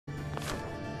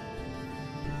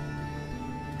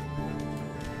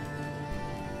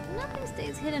Nothing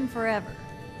stays hidden forever.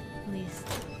 At least,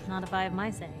 not if I have my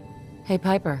say. Hey,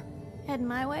 Piper. Heading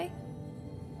my way?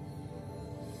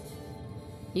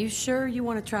 You sure you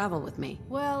want to travel with me?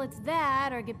 Well, it's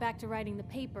that, or get back to writing the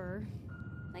paper.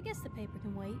 I guess the paper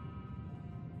can wait.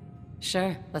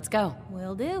 Sure, let's go.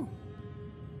 Will do.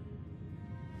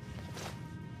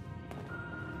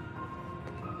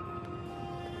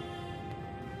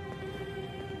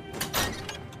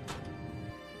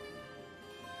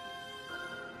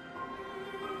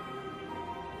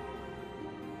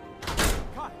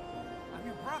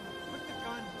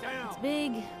 It's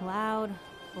big, loud,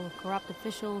 full of corrupt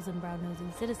officials and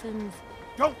brown-nosing citizens.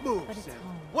 Don't move, But it's Sim.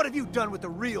 home. What have you done with the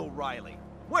real Riley?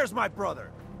 Where's my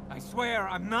brother? I swear,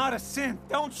 I'm not a synth.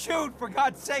 Don't shoot, for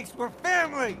God's sakes, we're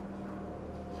family!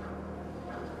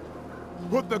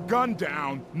 Put the gun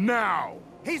down, now!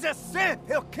 He's a synth!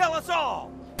 He'll kill us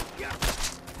all!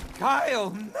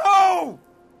 Kyle, no!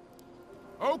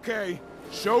 Okay,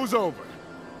 show's over.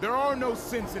 There are no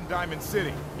synths in Diamond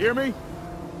City, hear me?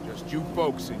 Just you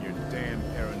folks and your damn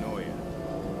paranoia.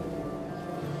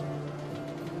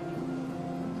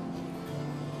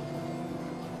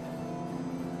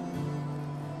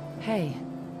 Hey.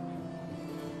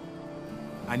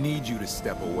 I need you to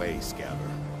step away, Scabber.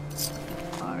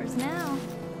 Ours now.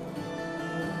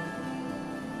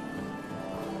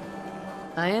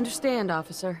 I understand,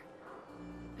 officer.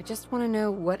 I just want to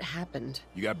know what happened.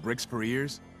 You got bricks for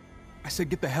ears? I said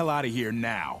get the hell out of here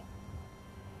now.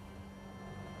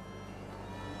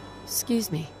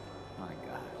 Excuse me. My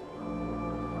God.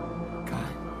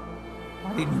 God,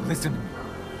 why didn't you listen to me?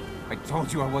 I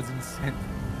told you I wasn't a synth.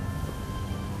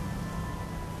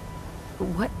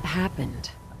 What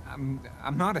happened? I'm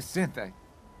not a synth.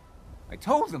 I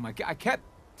told him. I kept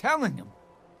telling him.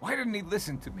 Why didn't he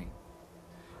listen to me?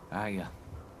 I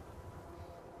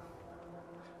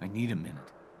need a minute.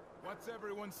 What's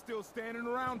everyone still standing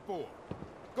around for?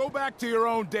 Go back to your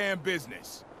own damn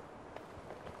business.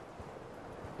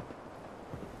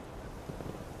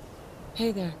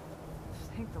 Hey there.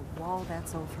 Thank the wall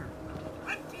that's over.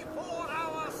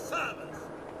 24-hour service!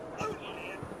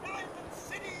 Only at Diamond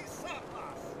City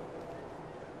Surplus!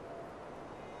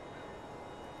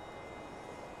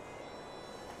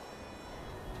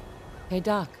 Hey,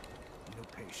 Doc. New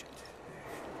patient.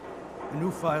 A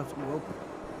new file to open.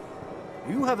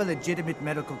 Do you have a legitimate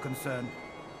medical concern?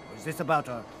 Or is this about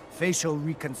our facial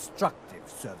reconstructive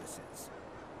services?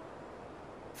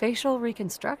 Facial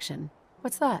reconstruction?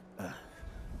 What's that?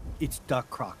 It's Doc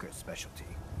Crocker's specialty.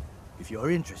 If you're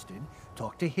interested,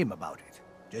 talk to him about it.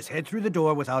 Just head through the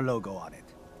door with our logo on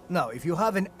it. Now, if you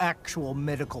have an actual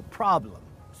medical problem,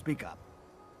 speak up.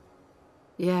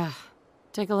 Yeah.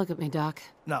 Take a look at me, Doc.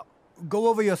 Now, go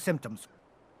over your symptoms.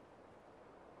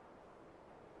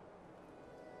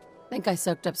 Think I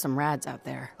soaked up some rads out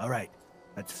there. All right,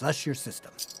 let's flush your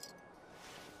system.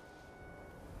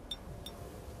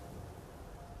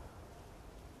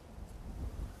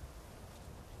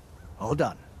 All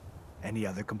done. Any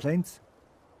other complaints?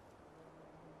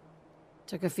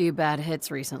 Took a few bad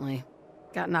hits recently.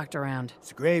 Got knocked around.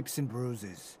 Scrapes and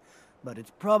bruises, but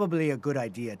it's probably a good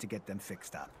idea to get them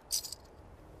fixed up.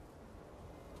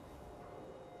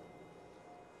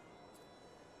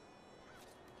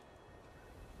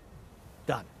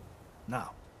 Done.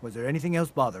 Now, was there anything else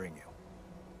bothering you?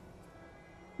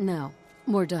 No.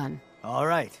 We're done. All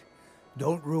right.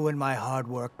 Don't ruin my hard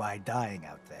work by dying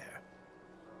out there.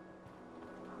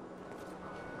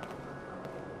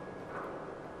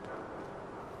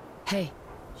 Hey,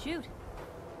 Shoot.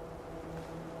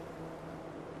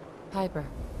 Piper.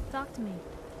 Talk to me.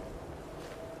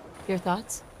 Your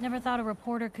thoughts? Never thought a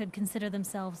reporter could consider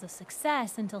themselves a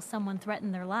success until someone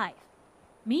threatened their life.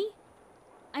 Me?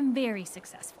 I'm very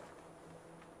successful.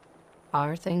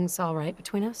 Are things all right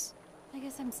between us? I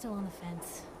guess I'm still on the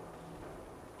fence.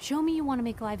 Show me you want to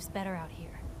make lives better out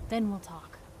here. Then we'll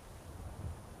talk.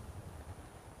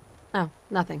 Oh,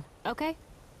 nothing. Okay?